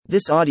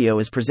This audio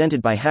is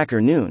presented by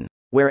Hacker Noon,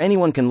 where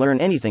anyone can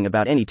learn anything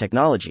about any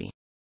technology.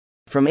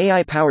 From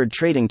AI-powered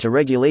trading to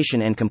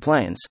regulation and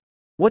compliance,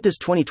 what does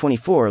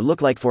 2024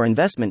 look like for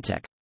investment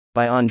tech?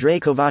 By Andrej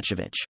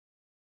Kovačević.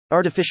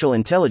 Artificial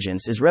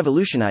intelligence is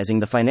revolutionizing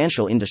the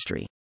financial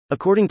industry.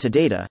 According to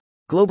data,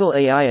 global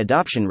AI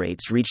adoption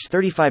rates reached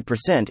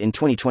 35% in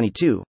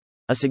 2022,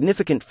 a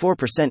significant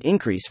 4%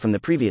 increase from the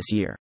previous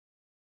year.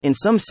 In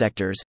some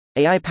sectors,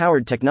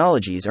 AI-powered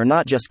technologies are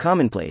not just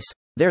commonplace,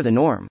 they're the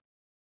norm.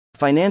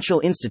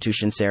 Financial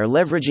institutions are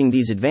leveraging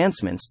these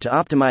advancements to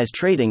optimize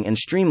trading and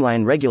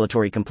streamline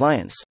regulatory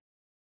compliance.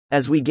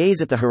 As we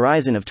gaze at the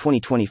horizon of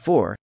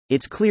 2024,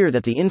 it's clear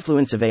that the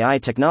influence of AI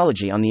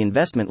technology on the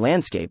investment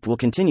landscape will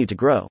continue to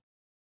grow.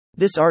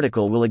 This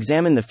article will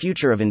examine the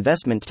future of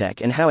investment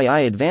tech and how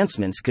AI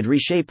advancements could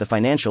reshape the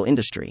financial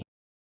industry.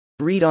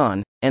 Read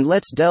on, and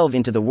let's delve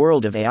into the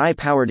world of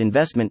AI-powered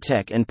investment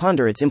tech and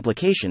ponder its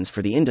implications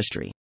for the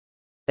industry.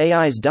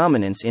 AI's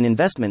dominance in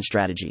investment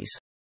strategies.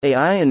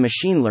 AI and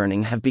machine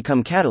learning have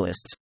become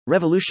catalysts,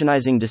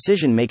 revolutionizing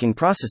decision-making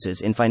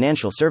processes in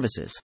financial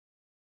services.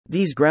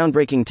 These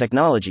groundbreaking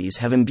technologies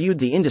have imbued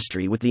the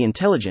industry with the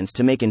intelligence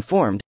to make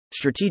informed,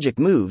 strategic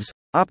moves,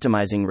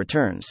 optimizing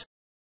returns.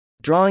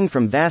 Drawing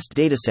from vast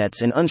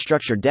datasets and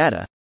unstructured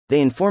data,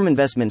 they inform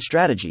investment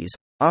strategies,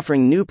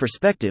 offering new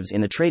perspectives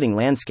in the trading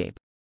landscape.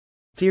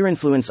 Their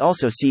influence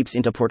also seeps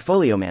into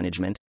portfolio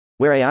management,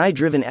 where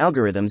AI-driven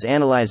algorithms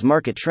analyze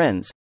market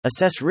trends,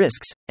 assess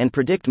risks, and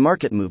predict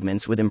market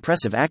movements with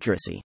impressive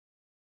accuracy.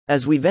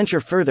 As we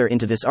venture further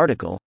into this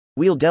article,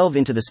 we'll delve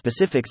into the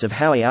specifics of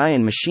how AI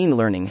and machine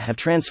learning have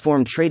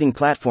transformed trading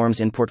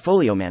platforms and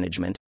portfolio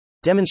management,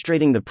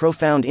 demonstrating the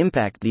profound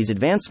impact these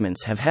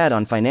advancements have had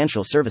on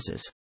financial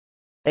services.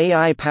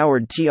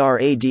 AI-powered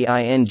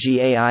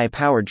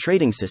AI-powered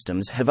trading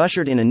systems have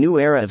ushered in a new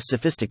era of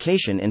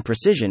sophistication and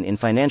precision in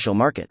financial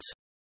markets.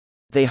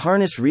 They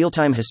harness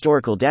real-time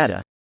historical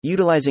data,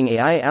 utilizing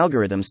AI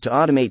algorithms to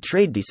automate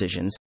trade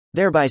decisions,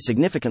 thereby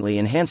significantly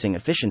enhancing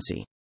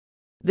efficiency.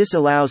 This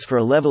allows for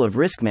a level of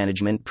risk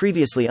management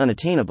previously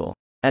unattainable,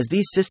 as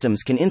these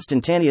systems can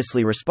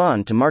instantaneously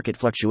respond to market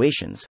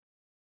fluctuations.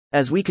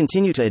 As we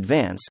continue to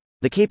advance,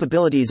 the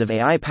capabilities of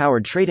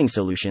AI-powered trading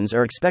solutions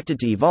are expected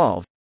to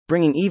evolve,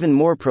 bringing even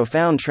more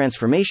profound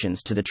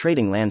transformations to the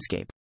trading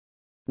landscape.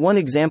 One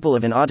example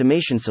of an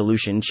automation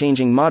solution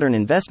changing modern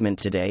investment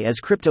today is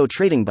crypto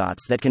trading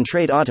bots that can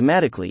trade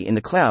automatically in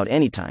the cloud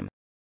anytime.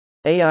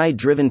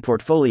 AI-driven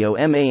portfolio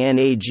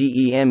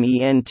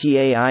management.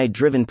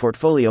 AI-driven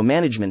portfolio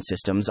management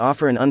systems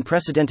offer an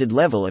unprecedented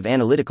level of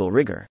analytical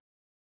rigor.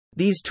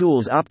 These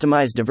tools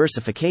optimize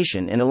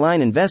diversification and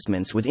align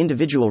investments with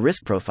individual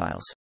risk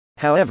profiles.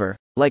 However,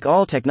 like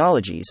all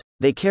technologies,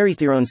 they carry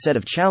their own set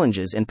of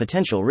challenges and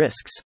potential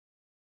risks.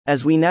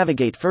 As we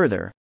navigate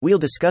further, we'll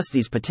discuss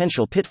these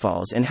potential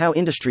pitfalls and how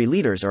industry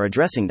leaders are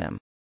addressing them.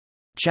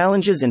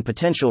 Challenges and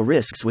potential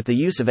risks with the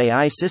use of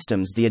AI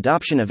systems. The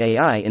adoption of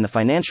AI in the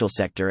financial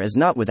sector is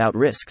not without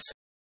risks.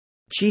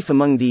 Chief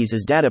among these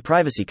is data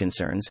privacy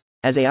concerns,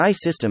 as AI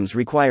systems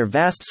require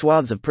vast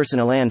swaths of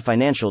personal and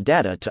financial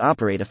data to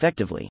operate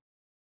effectively.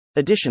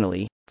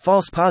 Additionally,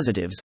 false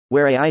positives,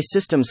 where AI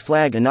systems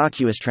flag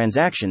innocuous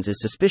transactions as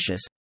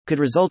suspicious, could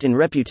result in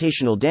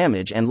reputational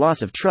damage and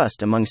loss of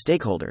trust among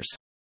stakeholders.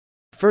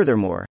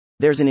 Furthermore,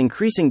 there's an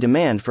increasing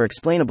demand for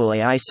explainable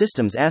AI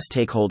systems as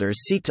stakeholders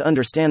seek to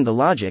understand the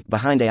logic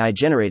behind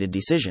AI-generated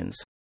decisions.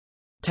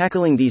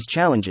 Tackling these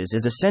challenges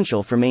is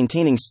essential for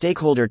maintaining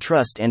stakeholder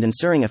trust and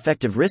ensuring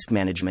effective risk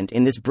management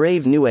in this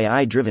brave new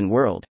AI-driven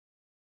world.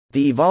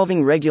 The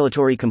evolving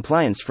regulatory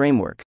compliance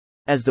framework.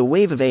 As the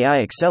wave of AI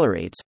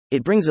accelerates,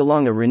 it brings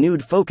along a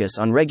renewed focus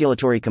on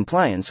regulatory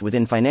compliance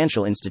within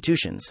financial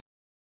institutions.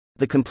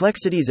 The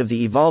complexities of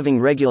the evolving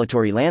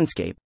regulatory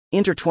landscape,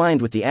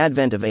 intertwined with the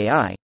advent of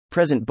AI,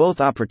 present both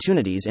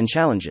opportunities and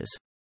challenges.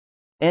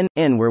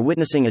 We're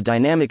witnessing a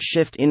dynamic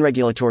shift in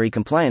regulatory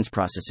compliance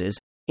processes,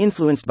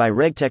 influenced by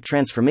regtech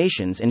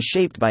transformations and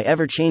shaped by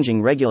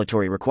ever-changing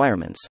regulatory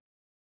requirements.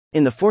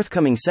 In the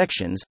forthcoming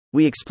sections,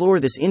 we explore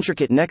this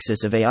intricate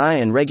nexus of AI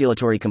and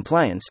regulatory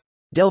compliance,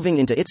 delving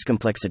into its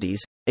complexities,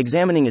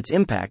 examining its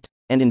impact,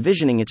 and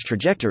envisioning its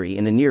trajectory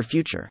in the near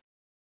future.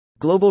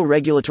 Global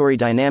regulatory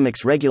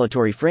dynamics.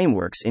 Regulatory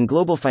frameworks in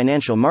global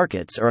financial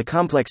markets are a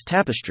complex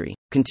tapestry,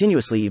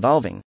 continuously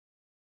evolving.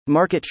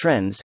 Market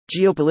trends,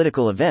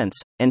 geopolitical events,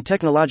 and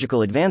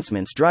technological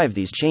advancements drive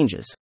these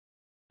changes.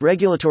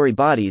 Regulatory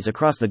bodies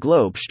across the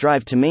globe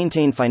strive to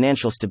maintain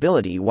financial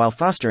stability while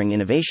fostering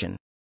innovation.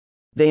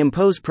 They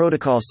impose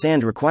protocols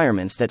and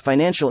requirements that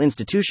financial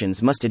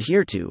institutions must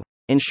adhere to,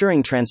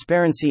 ensuring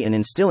transparency and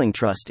instilling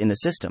trust in the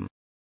system.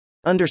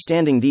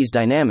 Understanding these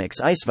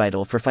dynamics is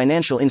vital for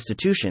financial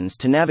institutions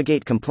to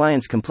navigate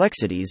compliance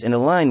complexities and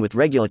align with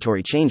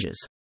regulatory changes.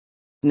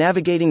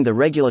 Navigating the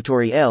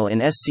regulatory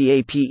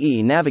landscape.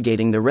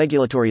 Navigating the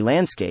regulatory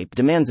landscape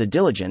demands a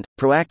diligent,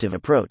 proactive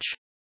approach.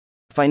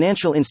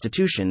 Financial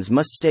institutions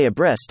must stay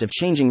abreast of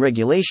changing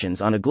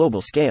regulations on a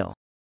global scale.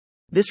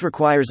 This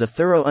requires a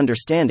thorough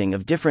understanding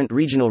of different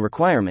regional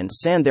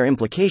requirements and their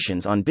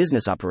implications on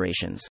business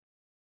operations.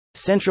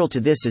 Central to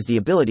this is the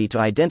ability to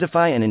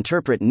identify and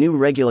interpret new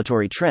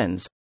regulatory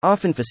trends,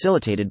 often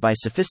facilitated by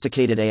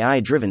sophisticated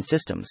AI-driven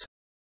systems.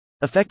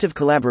 Effective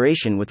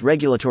collaboration with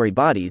regulatory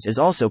bodies is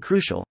also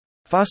crucial,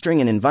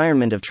 fostering an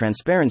environment of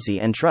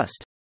transparency and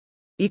trust.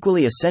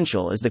 Equally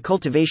essential is the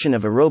cultivation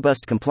of a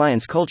robust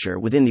compliance culture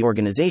within the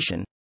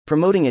organization,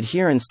 promoting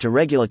adherence to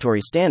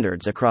regulatory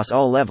standards across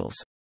all levels.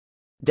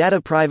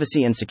 Data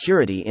privacy and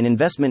security in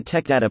investment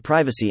tech. Data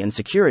privacy and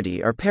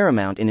security are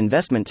paramount in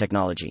investment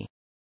technology.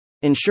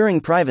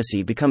 Ensuring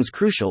privacy becomes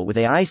crucial with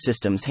AI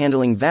systems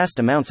handling vast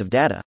amounts of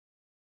data.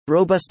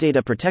 Robust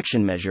data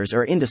protection measures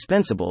are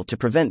indispensable to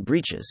prevent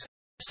breaches.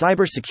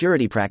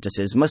 Cybersecurity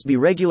practices must be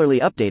regularly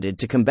updated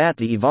to combat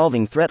the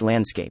evolving threat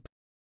landscape.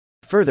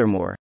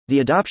 Furthermore, the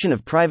adoption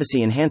of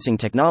privacy-enhancing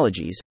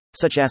technologies,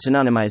 such as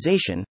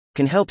anonymization,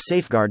 can help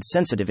safeguard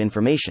sensitive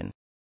information.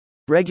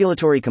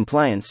 Regulatory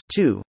compliance,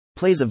 too,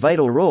 plays a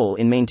vital role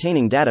in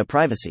maintaining data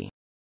privacy.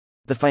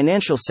 The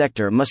financial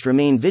sector must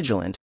remain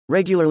vigilant,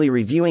 regularly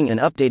reviewing and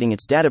updating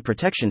its data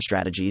protection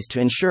strategies to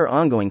ensure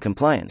ongoing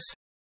compliance.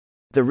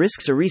 The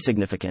risks are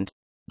significant.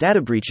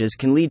 Data breaches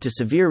can lead to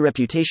severe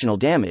reputational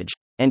damage,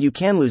 and you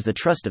can lose the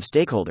trust of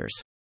stakeholders.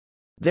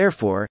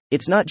 Therefore,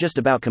 it's not just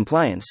about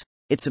compliance,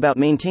 it's about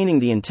maintaining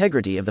the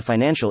integrity of the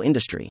financial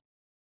industry.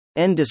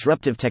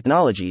 Disruptive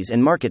technologies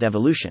and market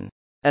evolution.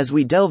 As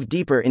we delve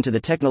deeper into the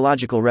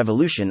technological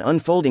revolution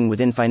unfolding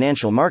within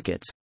financial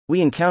markets,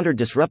 we encounter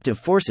disruptive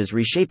forces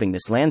reshaping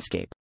this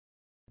landscape.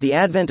 The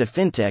advent of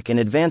fintech and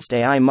advanced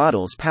AI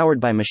models powered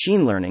by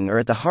machine learning are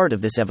at the heart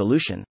of this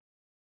evolution.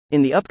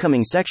 In the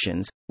upcoming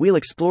sections, we'll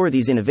explore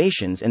these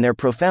innovations and their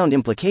profound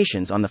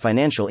implications on the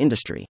financial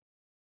industry.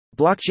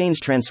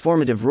 Blockchain's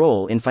transformative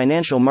role in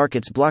financial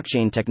markets.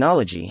 Blockchain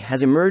technology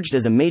has emerged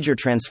as a major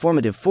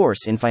transformative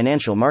force in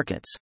financial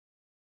markets.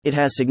 It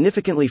has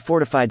significantly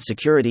fortified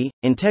security,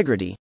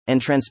 integrity,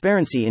 and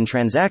transparency in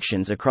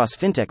transactions across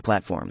fintech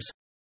platforms.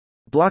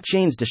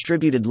 Blockchain's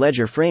distributed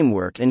ledger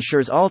framework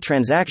ensures all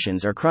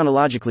transactions are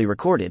chronologically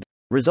recorded,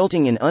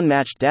 resulting in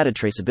unmatched data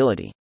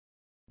traceability.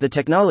 The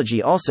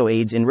technology also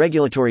aids in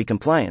regulatory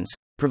compliance,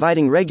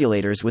 providing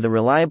regulators with a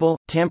reliable,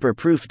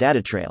 tamper-proof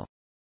data trail.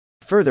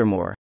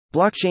 Furthermore,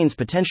 blockchain's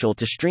potential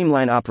to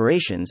streamline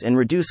operations and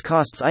reduce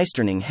costs is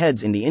turning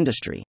heads in the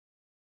industry.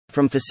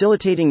 From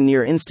facilitating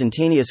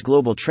near-instantaneous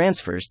global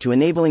transfers to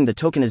enabling the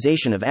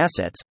tokenization of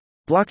assets,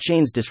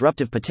 blockchain's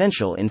disruptive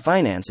potential in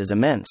finance is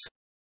immense.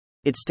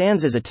 It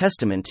stands as a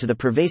testament to the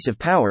pervasive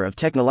power of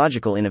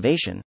technological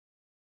innovation.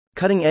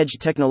 Cutting-edge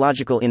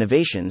technological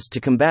innovations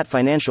to combat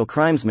financial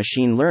crimes.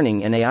 Machine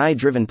learning and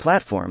AI-driven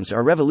platforms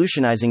are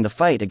revolutionizing the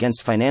fight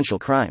against financial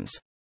crimes.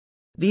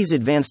 These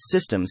advanced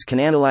systems can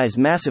analyze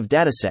massive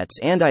datasets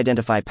and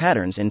identify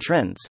patterns and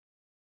trends.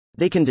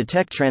 They can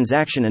detect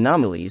transaction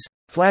anomalies,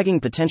 flagging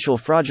potential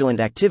fraudulent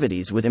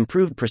activities with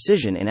improved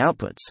precision in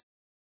outputs.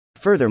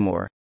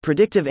 Furthermore,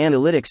 predictive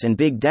analytics and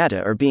big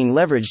data are being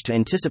leveraged to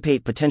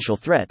anticipate potential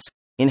threats,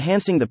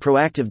 enhancing the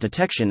proactive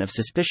detection of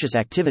suspicious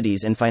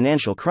activities and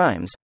financial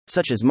crimes,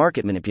 such as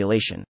market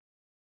manipulation.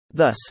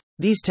 Thus,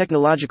 these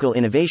technological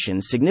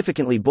innovations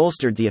significantly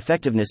bolstered the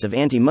effectiveness of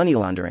anti-money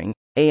laundering,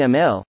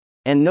 AML,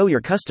 and Know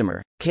Your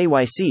Customer,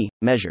 KYC,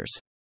 measures.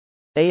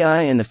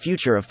 AI and the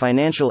future of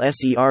financial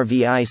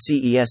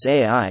services.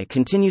 AI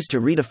continues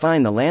to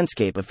redefine the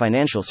landscape of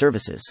financial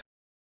services.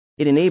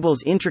 It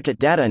enables intricate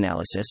data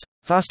analysis,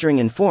 fostering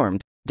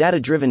informed,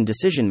 data-driven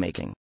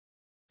decision-making.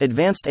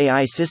 Advanced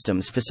AI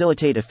systems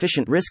facilitate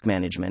efficient risk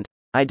management,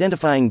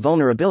 identifying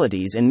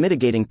vulnerabilities and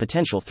mitigating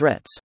potential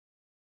threats.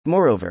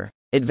 Moreover,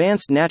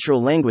 advanced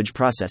natural language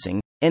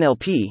processing,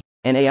 NLP,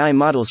 and AI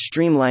models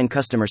streamline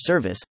customer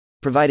service,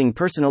 providing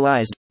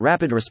personalized,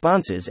 rapid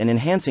responses and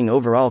enhancing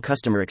overall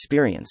customer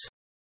experience.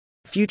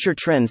 Future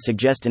trends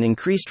suggest an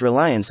increased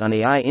reliance on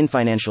AI in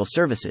financial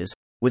services,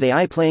 with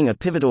AI playing a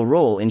pivotal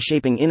role in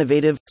shaping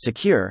innovative,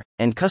 secure,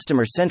 and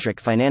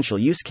customer-centric financial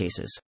use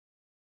cases.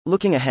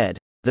 Looking ahead,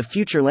 the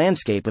future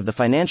landscape of the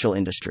financial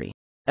industry.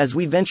 As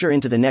we venture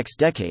into the next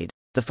decade,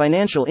 the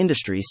financial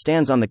industry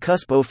stands on the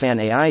cusp of an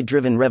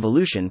AI-driven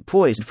revolution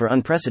poised for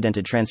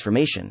unprecedented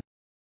transformation.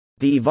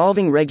 The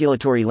evolving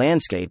regulatory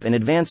landscape and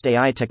advanced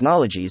AI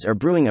technologies are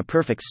brewing a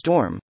perfect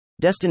storm,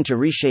 destined to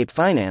reshape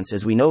finance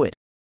as we know it.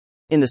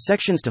 In the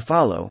sections to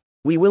follow,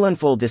 we will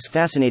unfold this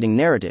fascinating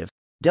narrative,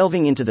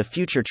 delving into the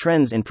future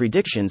trends and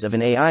predictions of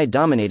an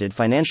AI-dominated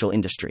financial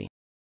industry.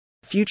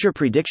 Future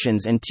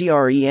predictions and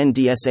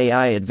trends.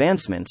 AI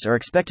advancements are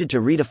expected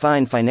to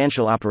redefine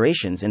financial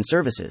operations and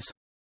services.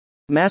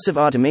 Massive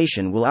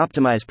automation will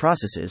optimize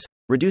processes,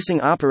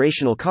 reducing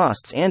operational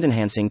costs and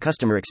enhancing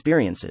customer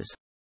experiences.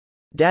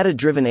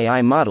 Data-driven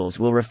AI models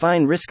will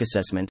refine risk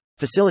assessment,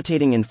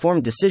 facilitating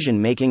informed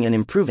decision-making and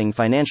improving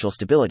financial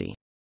stability.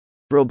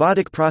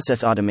 Robotic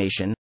process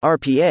automation,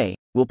 RPA,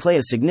 will play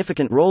a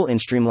significant role in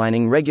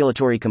streamlining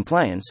regulatory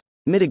compliance,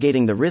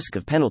 mitigating the risk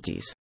of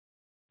penalties.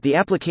 The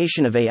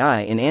application of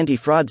AI in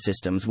anti-fraud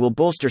systems will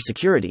bolster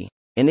security,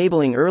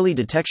 enabling early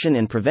detection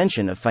and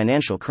prevention of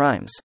financial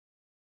crimes.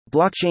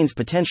 blockchain's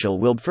potential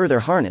will be further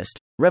harnessed,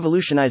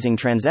 revolutionizing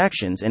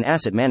transactions and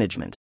asset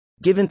management.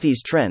 Given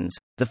these trends,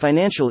 the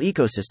financial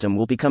ecosystem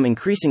will become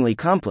increasingly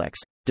complex,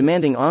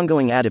 demanding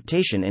ongoing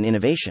adaptation and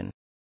innovation.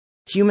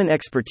 Human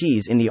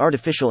expertise in the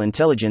artificial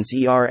intelligence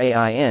era.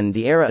 In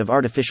the era of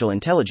artificial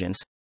intelligence,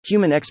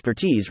 human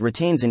expertise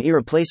retains an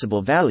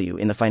irreplaceable value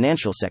in the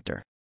financial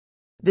sector.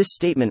 This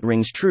statement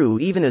rings true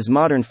even as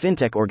modern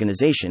fintech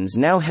organizations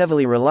now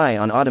heavily rely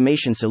on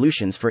automation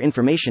solutions for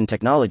information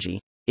technology,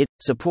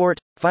 support,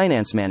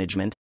 finance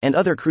management, and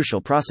other crucial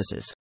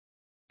processes.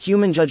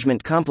 Human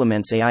judgment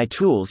complements AI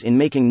tools in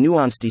making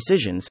nuanced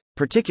decisions,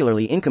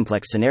 particularly in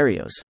complex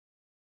scenarios.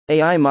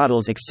 AI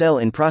models excel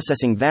in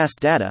processing vast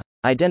data,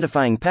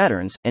 identifying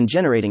patterns, and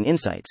generating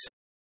insights.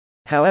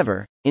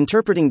 However,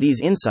 interpreting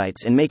these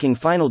insights and making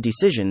final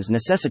decisions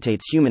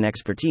necessitates human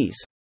expertise.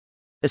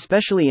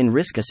 Especially in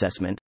risk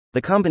assessment,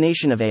 the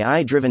combination of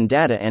AI-driven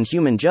data and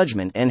human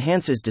judgment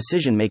enhances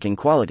decision-making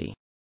quality.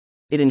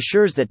 It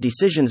ensures that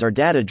decisions are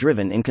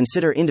data-driven and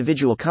consider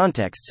individual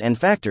contexts and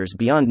factors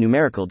beyond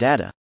numerical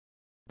data.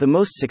 The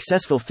most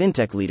successful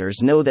fintech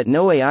leaders know that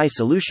no AI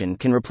solution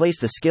can replace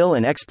the skill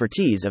and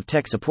expertise of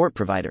tech support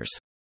providers.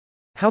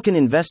 How can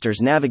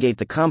investors navigate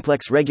the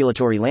complex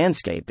regulatory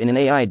landscape in an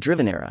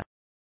AI-driven era?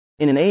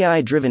 In an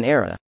AI-driven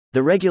era,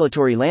 the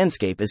regulatory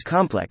landscape is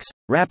complex,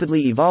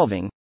 rapidly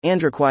evolving,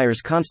 and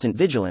requires constant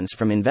vigilance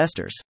from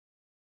investors.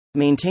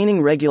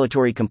 Maintaining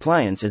regulatory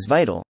compliance is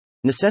vital,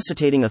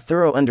 necessitating a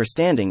thorough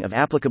understanding of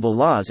applicable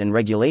laws and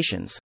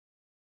regulations.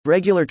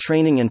 Regular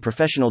training and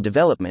professional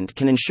development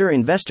can ensure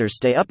investors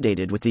stay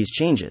updated with these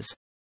changes.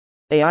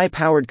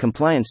 AI-powered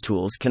compliance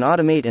tools can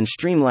automate and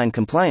streamline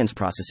compliance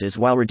processes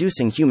while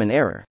reducing human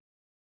error.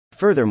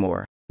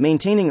 Furthermore,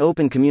 maintaining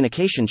open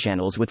communication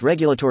channels with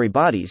regulatory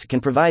bodies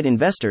can provide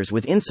investors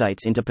with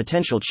insights into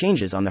potential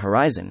changes on the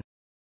horizon.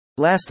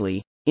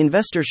 Lastly,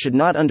 investors should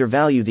not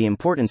undervalue the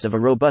importance of a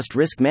robust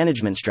risk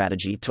management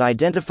strategy to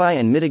identify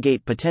and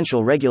mitigate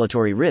potential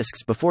regulatory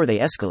risks before they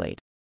escalate.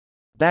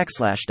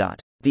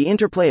 The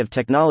interplay of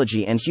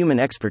technology and human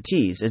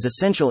expertise is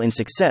essential in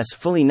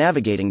successfully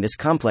navigating this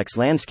complex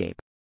landscape.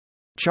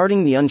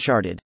 Charting the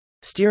uncharted.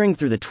 Steering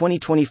through the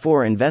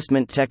 2024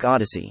 Investment Tech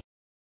Odyssey.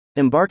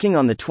 Embarking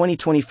on the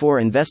 2024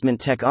 Investment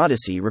Tech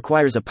Odyssey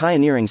requires a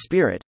pioneering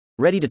spirit,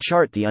 ready to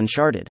chart the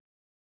uncharted.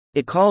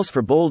 It calls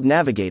for bold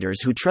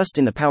navigators who trust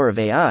in the power of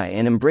AI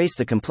and embrace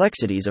the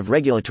complexities of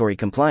regulatory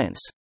compliance.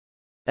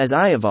 As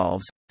AI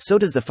evolves, so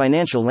does the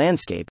financial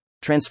landscape,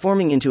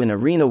 transforming into an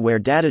arena where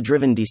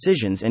data-driven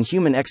decisions and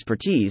human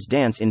expertise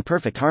dance in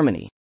perfect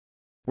harmony.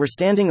 We're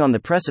standing on the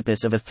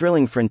precipice of a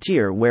thrilling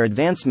frontier where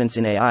advancements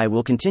in AI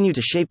will continue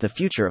to shape the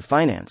future of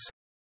finance.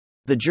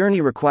 The journey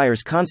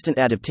requires constant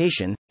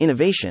adaptation,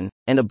 innovation,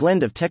 and a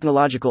blend of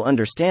technological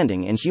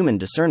understanding and human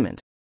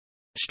discernment.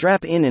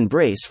 Strap in and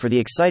brace for the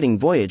exciting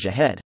voyage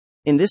ahead.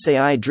 In this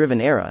AI-driven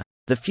era,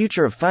 the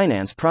future of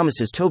finance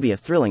promises to be a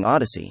thrilling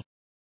odyssey.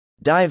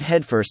 Dive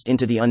headfirst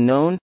into the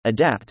unknown,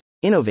 adapt,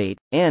 innovate,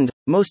 and,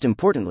 most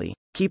importantly,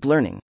 keep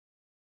learning.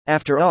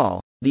 After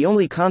all, the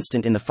only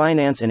constant in the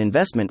finance and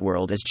investment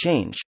world is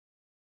change.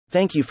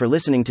 Thank you for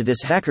listening to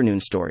this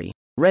HackerNoon story,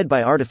 read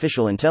by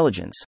Artificial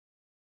Intelligence.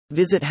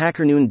 Visit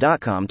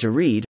hackerNoon.com to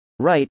read,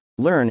 write,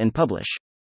 learn, and publish.